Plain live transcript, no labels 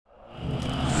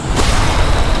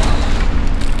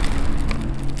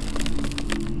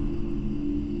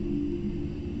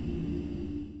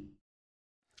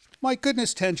My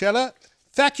goodness, Tangela.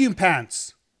 Vacuum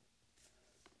pants.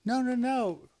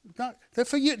 No. Not, they're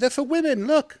for you. They're for women.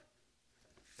 Look.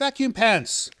 Vacuum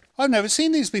pants. I've never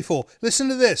seen these before. Listen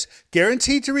to this.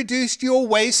 Guaranteed to reduce your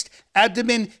waist,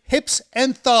 abdomen, hips,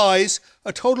 and thighs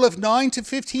a total of 9 to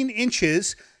 15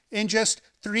 inches in just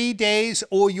 3 days,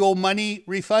 or your money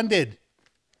refunded.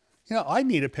 You know, I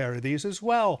need a pair of these as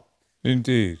well.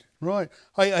 Indeed. Right.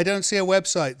 I don't see a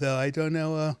website, though. I don't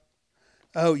know.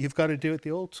 Oh, you've got to do it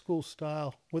the old school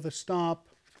style with a stomp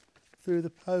through the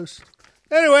post.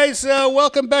 Anyways,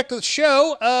 welcome back to the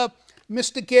show.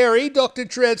 Mr. Gary, Dr.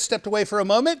 Dredd stepped away for a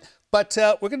moment, but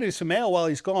we're going to do some mail while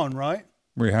he's gone, right?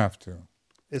 We have to.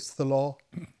 It's the law.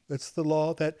 It's the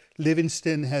law that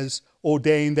Livingston has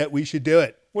ordained that we should do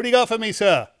it. What do you got for me,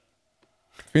 sir?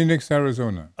 Phoenix,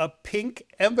 Arizona. A pink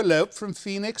envelope from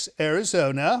Phoenix,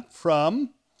 Arizona,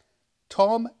 from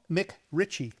Tom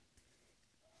McRitchie.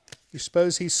 You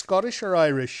suppose he's Scottish or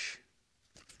Irish?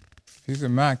 He's a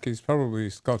Mac. He's probably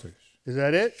Scottish. Is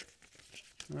that it?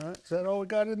 All right, is that all we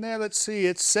got in there? Let's see.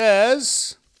 It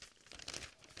says,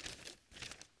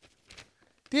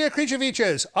 Dear Creature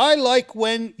Features, I like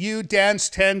when you dance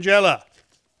Tangela.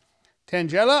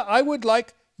 Tangela, I would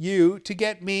like you to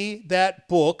get me that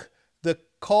book, The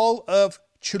Call of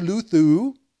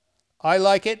Chuluthu. I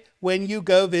like it when you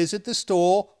go visit the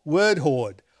store, Word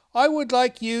Hoard. I would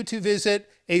like you to visit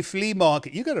a flea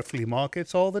market. You go to flea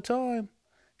markets all the time.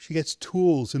 She gets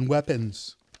tools and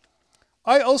weapons.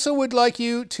 I also would like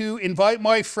you to invite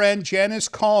my friend Janice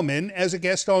Carmen as a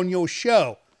guest on your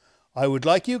show. I would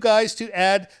like you guys to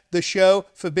add the show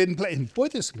Forbidden Play. And boy,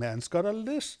 this man's got a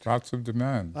list. Lots of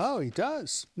demands. Oh, he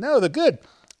does. No, they're good.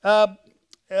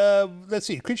 Let's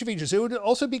see. Creature Features. It would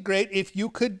also be great if you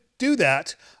could do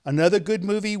that. Another good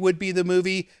movie would be the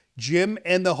movie Jim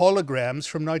and the Holograms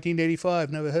from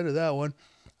 1985. Never heard of that one.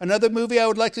 Another movie I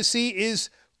would like to see is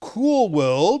Cool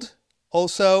World.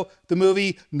 Also, the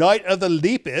movie Night of the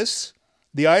Lepus.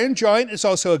 The Iron Giant is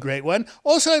also a great one.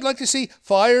 Also, I'd like to see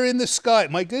Fire in the Sky.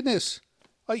 My goodness.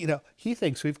 Oh, you know, he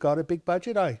thinks we've got a big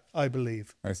budget, I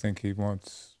believe. I think he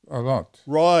wants a lot.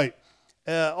 Right.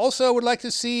 Also, I would like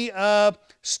to see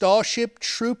Starship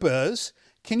Troopers.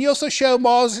 Can you also show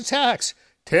Mars Attacks?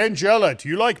 Tangela, do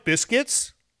you like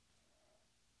biscuits?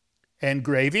 And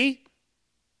gravy?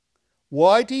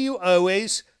 Why do you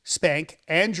always spank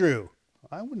Andrew?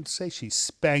 I wouldn't say she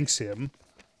spanks him.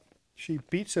 She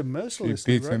beats him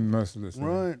mercilessly. She beats him mercilessly.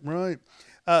 Right.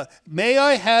 May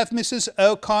I have Mrs.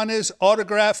 O'Connor's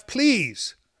autograph,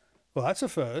 please? Well, that's a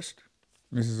first.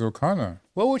 Mrs. O'Connor?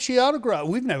 What would she autograph?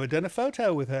 We've never done a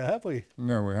photo with her, have we?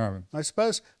 No, we haven't. I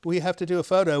suppose we have to do a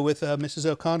photo with Mrs.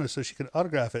 O'Connor so she can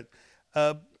autograph it.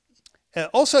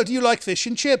 Also, do you like fish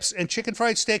and chips and chicken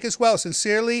fried steak as well?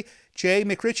 Sincerely, J.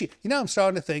 McRitchie. You know, I'm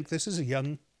starting to think this is a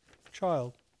young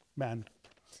child, man.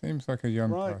 Seems like a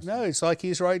young person. No, it's like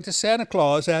he's writing to Santa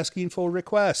Claus asking for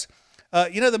requests.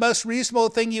 You know, the most reasonable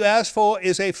thing you ask for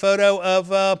is a photo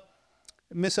of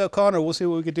Miss O'Connor. We'll see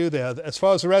what we can do there. As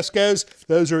far as the rest goes,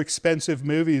 those are expensive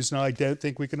movies, and I don't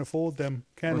think we can afford them,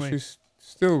 can we? She's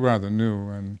still rather new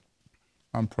and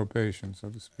on probation, so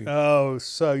to speak. Oh,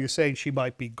 so you're saying she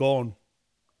might be gone.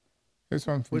 This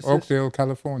one from Oakdale,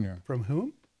 California. From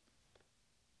whom?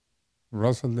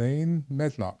 Rosalane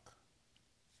Medlock.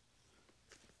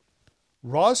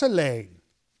 Rosalane.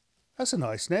 That's a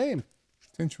nice name.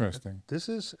 It's interesting. This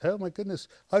is, oh my goodness.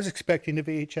 I was expecting a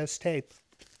VHS tape.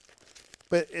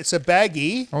 But it's a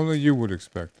baggie. Only you would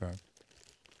expect that.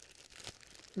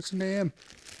 Listen to him.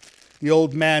 The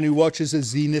old man who watches a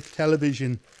Zenith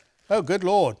television. Oh, good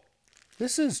Lord.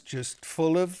 This is just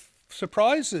full of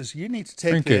surprises. You need to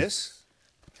take this.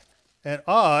 And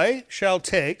I shall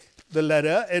take the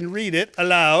letter and read it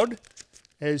aloud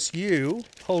as you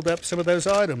hold up some of those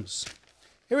items.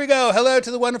 Here we go. Hello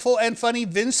to the wonderful and funny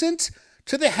Vincent,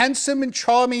 to the handsome and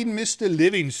charming Mr.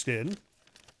 Livingston.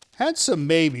 Handsome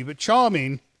maybe, but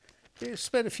charming. You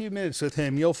spend a few minutes with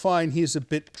him, you'll find he's a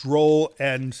bit droll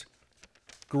and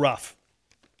gruff.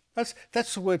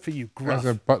 That's the word for you, gruff. As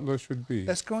a butler should be.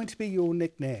 That's going to be your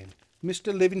nickname,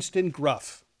 Mr. Livingston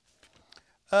Gruff.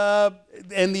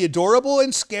 And the adorable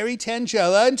and scary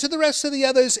Tangela, and to the rest of the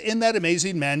others in that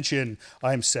amazing mansion.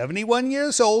 I'm 71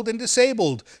 years old and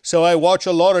disabled, so I watch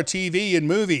a lot of TV and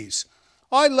movies.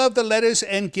 I love the letters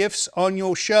and gifts on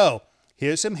your show.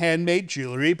 Here's some handmade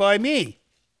jewelry by me.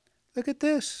 Look at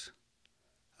this.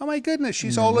 Oh my goodness,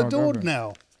 she's all adored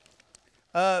now.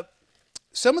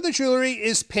 Some of the jewelry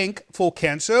is pink for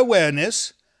cancer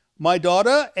awareness. My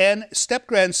daughter and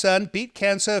step-grandson beat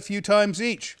cancer a few times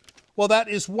each. Well, that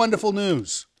is wonderful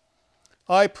news.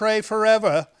 I pray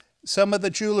forever. Some of the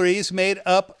jewelry is made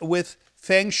up with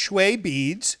feng shui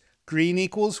beads, green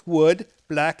equals wood,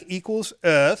 black equals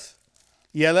earth,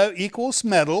 yellow equals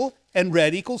metal, and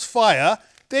red equals fire.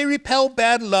 They repel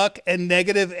bad luck and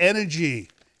negative energy.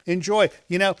 Enjoy.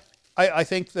 You know, I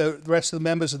think the rest of the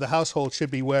members of the household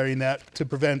should be wearing that to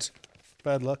prevent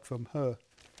bad luck from her.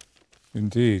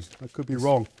 Indeed. I could be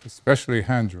wrong. Especially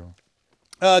Handro.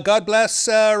 God bless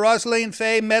Rosaline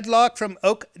Faye Medlock from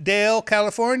Oakdale,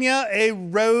 California, a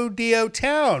rodeo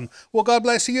town. Well, God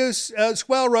bless you as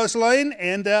well, Rosaline,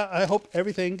 and I hope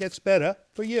everything gets better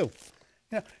for you.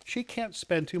 Yeah, she can't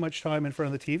spend too much time in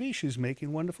front of the TV. She's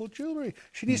making wonderful jewelry.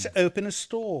 She needs to open a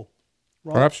store.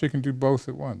 Right? Perhaps she can do both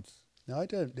at once. I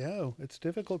don't know. It's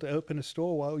difficult to open a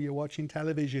store while you're watching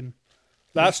television.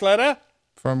 Last letter?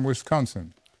 From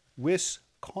Wisconsin.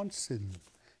 Wisconsin.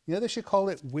 You know, they should call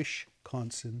it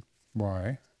Wisconsin.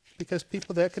 Why? Because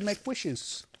people there can make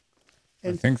wishes.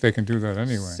 And I think they can do that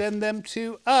anyway. send them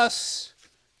to us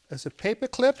as a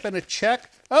paperclip and a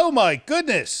check. Oh, my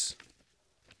goodness.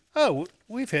 Oh,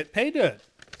 we've hit pay dirt.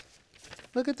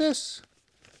 Look at this.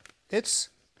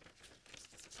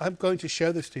 I'm going to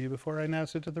show this to you before I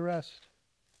announce it to the rest.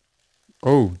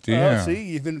 Oh, dear. Oh, see,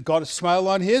 even got a smile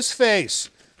on his face.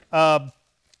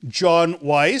 John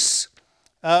Weiss.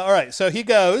 All right, so he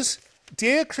goes.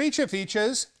 Dear Creature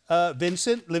Features,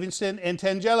 Vincent, Livingston, and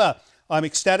Tangela, I'm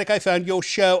ecstatic I found your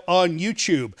show on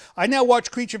YouTube. I now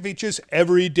watch Creature Features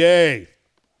every day.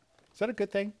 Is that a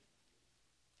good thing?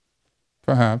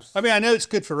 Perhaps. I mean, I know it's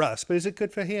good for us, but is it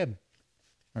good for him?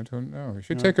 I don't know. You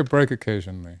should take a break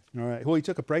occasionally. All right. Well, he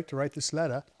took a break to write this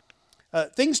letter.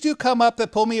 Things do come up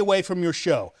that pull me away from your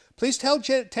show. Please tell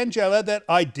Tangela that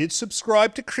I did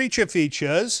subscribe to Creature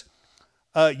Features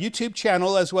YouTube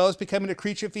channel, as well as becoming a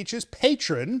Creature Features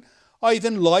patron. I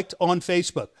even liked on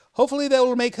Facebook. Hopefully that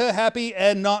will make her happy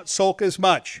and not sulk as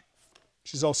much.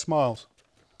 She's all smiles.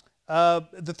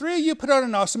 The three of you put on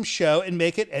an awesome show and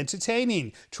make it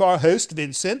entertaining. To our host,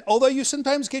 Vincent, although you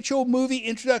sometimes get your movie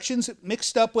introductions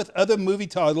mixed up with other movie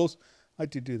titles. I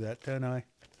do that, don't I?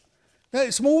 No,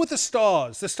 it's more with the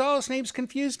stars. The stars' names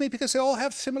confuse me because they all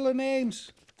have similar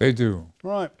names. They do.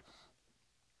 Right.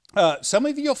 Some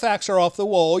of your facts are off the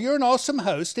wall. You're an awesome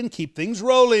host and keep things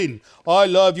rolling. I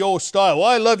love your style.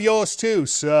 I love yours too,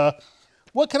 sir.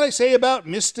 What can I say about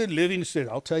Mr. Livingston?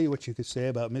 I'll tell you what you could say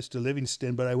about Mr.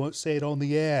 Livingston, but I won't say it on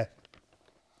the air.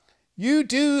 You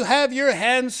do have your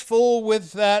hands full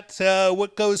with that,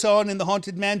 what goes on in the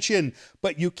Haunted Mansion,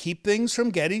 but you keep things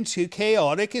from getting too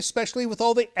chaotic, especially with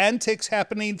all the antics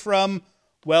happening from,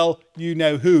 well, you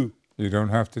know who. You don't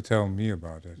have to tell me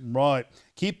about it. Right.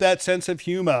 Keep that sense of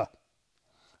humor.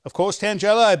 Of course,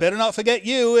 Tangela, I better not forget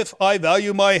you if I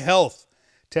value my health.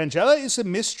 Tangela is the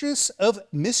mistress of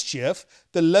mischief,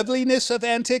 the loveliness of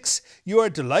antics. You are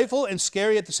delightful and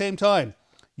scary at the same time.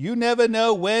 You never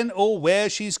know when or where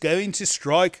she's going to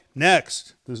strike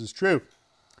next. This is true.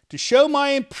 To show my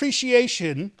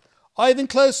appreciation, I've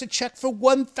enclosed a check for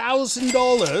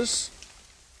 $1,000.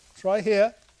 It's right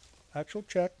here. Actual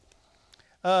check.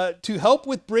 To help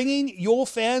with bringing your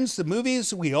fans the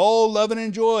movies we all love and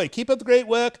enjoy. Keep up the great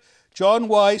work. John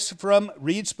Weiss from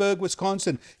Reedsburg,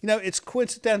 Wisconsin. You know, it's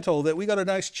coincidental that we got a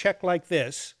nice check like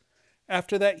this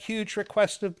after that huge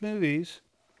request of movies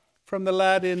from the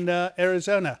lad in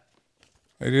Arizona.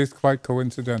 It is quite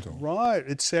coincidental. Right,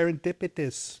 it's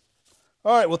serendipitous.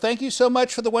 All right, well, thank you so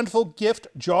much for the wonderful gift,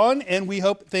 John, and we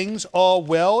hope things are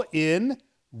well in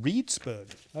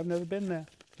Reedsburg. I've never been there.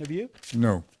 Have you?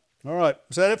 No. All right,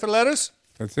 is that it for letters?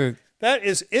 That's it. That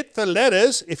is it for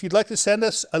letters. If you'd like to send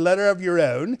us a letter of your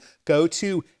own, go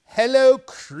to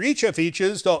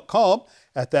hellocreaturefeatures.com.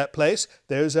 At that place,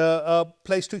 there's a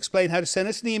place to explain how to send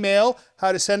us an email,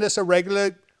 how to send us a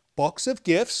regular box of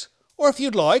gifts, or if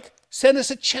you'd like, send us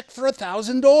a check for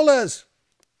 $1,000.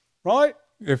 Right?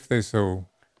 If they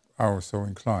are so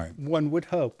inclined. One would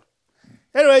hope.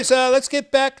 Anyways, let's get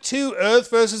back to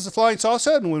Earth versus the Flying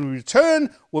Saucer, and when we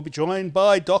return, we'll be joined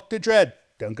by Dr. Dredd.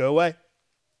 Don't go away.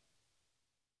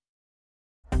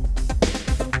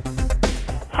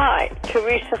 Hi,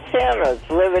 Teresa Sanders,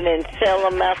 living in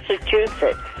Salem,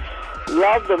 Massachusetts.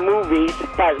 Love the movies,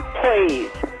 but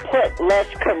please put less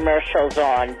commercials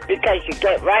on because you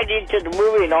get right into the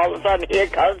movie and all of a sudden here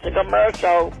comes the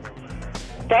commercial.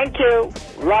 Thank you.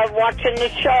 Love watching the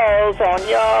shows on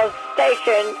your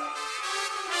station.